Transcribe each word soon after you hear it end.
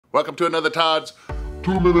Welcome to another Todd's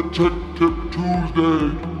 2-Minute Tech Tip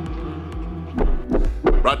Tuesday.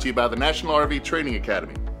 Brought to you by the National RV Training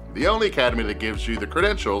Academy, the only academy that gives you the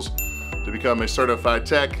credentials to become a certified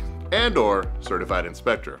tech and/or certified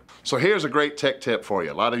inspector. So here's a great tech tip for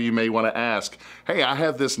you. A lot of you may want to ask, hey, I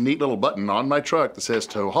have this neat little button on my truck that says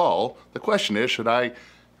tow haul. The question is, should I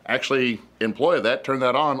actually employ that, turn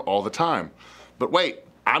that on all the time? But wait,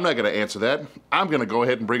 I'm not going to answer that. I'm going to go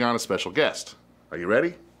ahead and bring on a special guest. Are you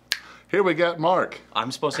ready? Here we got Mark.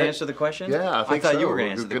 I'm supposed to answer the question? Yeah, I think so. I thought you were going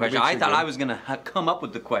to answer the question. I thought again. I was going to come up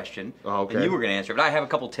with the question, Okay. and you were going to answer it. But I have a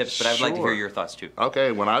couple tips, but I'd like to hear your thoughts too.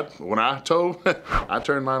 Okay, when I tow, I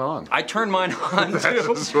turn mine on. I turn mine on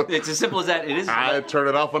too. It's as simple as that. It is. I turn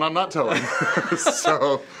it off when I'm not towing.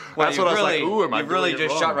 So Well, that's what I was like, ooh, am I You've really doing it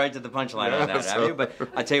just wrong? shot right to the punchline on that, have you? But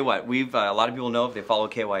I tell you what, we've a lot of people know if they follow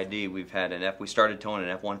KYD, we've had an we started towing an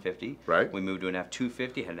F-150. Right. We moved to an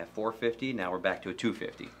F-250, had an F-450, now we're back to a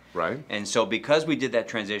 250. Right. And so because we did that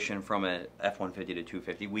transition from a F-150 to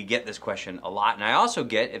 250, we get this question a lot. And I also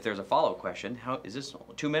get, if there's a follow-up question, how is this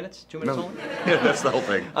 2 minutes? 2 minutes only? Yeah, that's the whole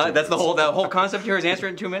thing. That's the whole concept here is answer it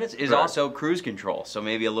in 2 minutes is Right. also cruise control. So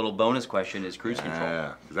maybe a little bonus question is cruise control.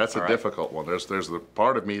 Yeah, that's All a right. difficult one. There's the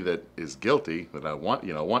part of me that is guilty that I want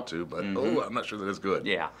to, but oh, I'm not sure that it's good.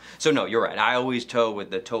 Yeah. So no, you're right. I always tow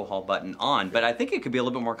with the tow haul button on, but I think it could be a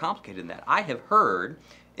little bit more complicated than that. I have heard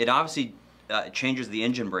it obviously changes the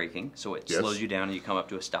engine braking, so it Yes. slows you down and you come up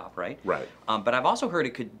to a stop, right? Right. But I've also heard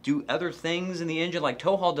it could do other things in the engine, like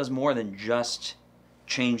tow haul does more than just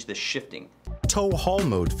change the shifting. Tow haul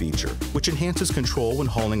mode feature, which enhances control when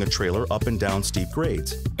hauling a trailer up and down steep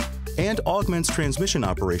grades, and augments transmission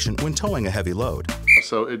operation when towing a heavy load.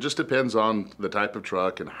 So it just depends on the type of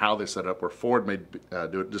truck and how they set up, where Ford may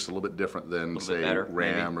do it just a little bit different than, say, better,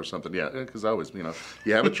 Ram maybe. or something. Yeah, because I always,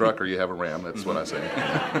 you have a truck or you have a Ram. That's what I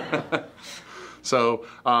say. So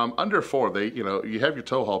under Ford, you have your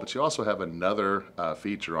tow haul, but you also have another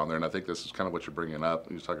feature on there, and I think this is kind of what you're bringing up.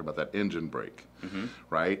 You're talking about that engine brake,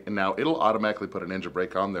 right? And now it'll automatically put an engine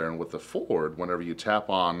brake on there, and with the Ford, whenever you tap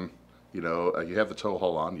on, you have the tow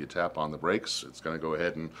haul on, you tap on the brakes, it's going to go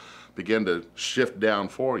ahead and begin to shift down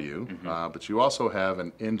for you. But you also have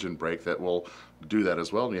an engine brake that will do that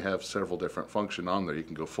as well, and you have several different functions on there. You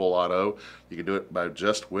can go full auto, you can do it by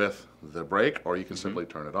just with the brake, or you can simply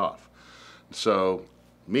turn it off. So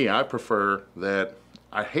I prefer that.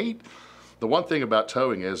 I hate the one thing about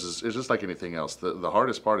towing is just like anything else. The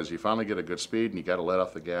hardest part is you finally get a good speed and you got to let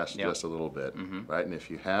off the gas just a little bit, right? And if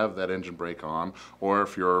you have that engine brake on, or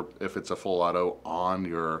if it's a full auto on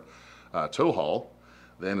your tow haul,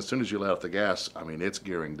 then as soon as you let off the gas, it's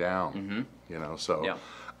gearing down. So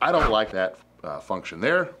I don't like that function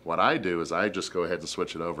there. What I do is I just go ahead and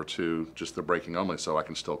switch it over to just the braking only, so I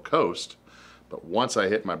can still coast. But once I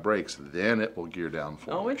hit my brakes, then it will gear down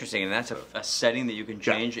for me. Oh, interesting. And that's a setting that you can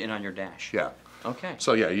change in on your dash. Yeah. Okay.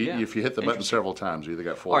 So if you hit the button several times, you either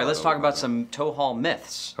got full. All right, let's auto talk or about not. some tow haul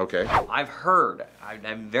myths. Okay. I've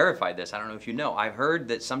verified this. I don't know if you know. I've heard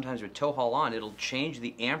that sometimes with tow haul on, it'll change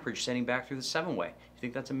the amperage setting back through the 7-way. You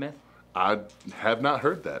think that's a myth? I have not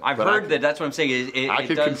heard that. I've heard that. That's what I'm saying. I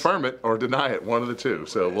can confirm it or deny it, one of the two.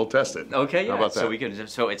 So we'll test it. Okay, yeah. How about that? So we can.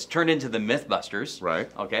 So it's turned into the Mythbusters. Right.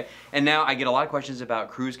 Okay. And now I get a lot of questions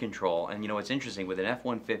about cruise control. And it's interesting with an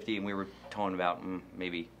F-150, and we were towing about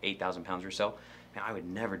maybe 8,000 pounds or so. Man, I would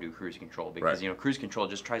never do cruise control because cruise control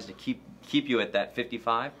just tries to keep you at that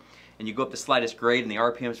 55, and you go up the slightest grade and the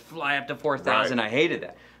RPMs fly up to 4,000. Right. I hated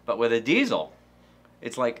that. But with a diesel,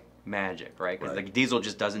 it's like magic, right? Because the diesel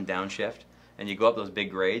just doesn't downshift. And you go up those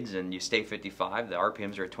big grades and you stay 55, the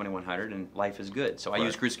RPMs are at 2100 and life is good. So I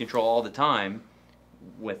use cruise control all the time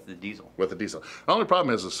with the diesel. With the diesel. The only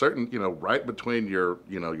problem is a certain, right between your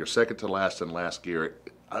second to last and last gear,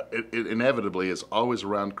 it inevitably is always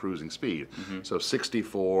around cruising speed. So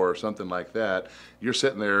 64 or something like that, you're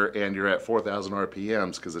sitting there and you're at 4,000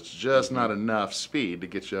 RPMs because it's just not enough speed to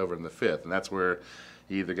get you over in the fifth. And that's where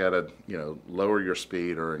you either got to, lower your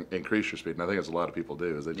speed or increase your speed. And I think that's what a lot of people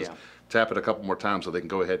do is they just tap it a couple more times so they can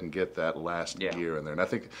go ahead and get that last gear in there. And I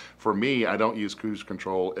think for me, I don't use cruise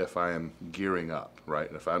control if I am gearing up,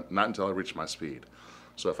 right? Not until I reach my speed.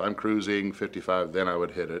 So if I'm cruising 55, then I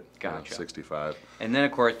would hit it. Gotcha. 65. And then,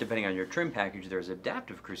 of course, depending on your trim package, there's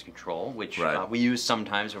adaptive cruise control, which we use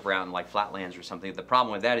sometimes if we're out in like flatlands or something. The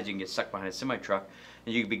problem with that is you can get stuck behind a semi-truck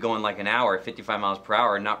and you could be going like an hour at 55 miles per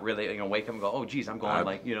hour and not really, wake up and go, oh, geez, I'm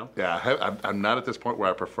going Yeah, I'm not at this point where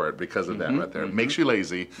I prefer it because of that right there. It makes you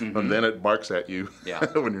lazy, and then it barks at you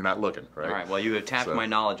when you're not looking, right? All right, well, you have tapped my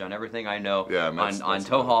knowledge on everything I know on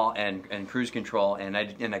tow haul and cruise control, and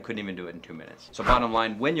I couldn't even do it in 2 minutes. So bottom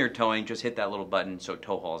line, when you're towing, just hit that little button so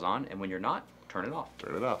tow haul's on, and when you're not, turn it off.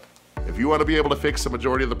 Turn it off. If you want to be able to fix the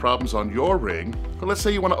majority of the problems on your rig, well, let's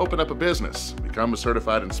say you want to open up a business, become a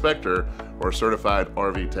certified inspector or a certified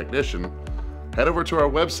RV technician, head over to our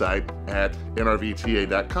website at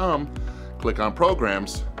nrvta.com, click on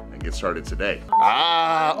programs, and get started today.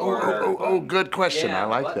 Good question. Yeah, I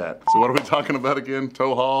like what? that. So what are we talking about again?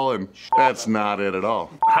 Tow haul, and that's not it at all.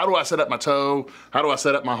 How do I set up my tow? How do I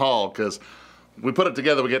set up my haul? Because we put it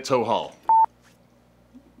together, we get tow haul.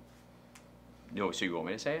 So you want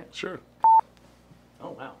me to say it? Sure.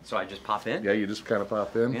 Oh, wow. So I just pop in? Yeah, you just kind of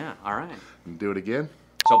pop in. Yeah, all right. And do it again.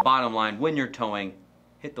 So bottom line, when you're towing,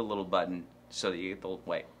 hit the little button so that you get the,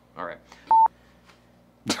 wait, all right.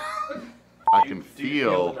 I can you feel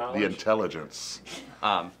feel the the knowledge? intelligence.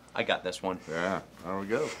 I got this one. Yeah, there we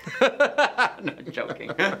go. Not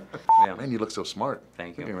joking. Yeah. Man, you look so smart.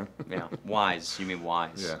 Thank Hey, you. man. Yeah, wise. You mean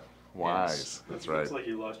wise. Yeah, wise. That's right. Looks like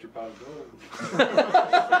you lost your pot of gold.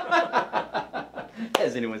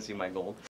 Has anyone seen my gold?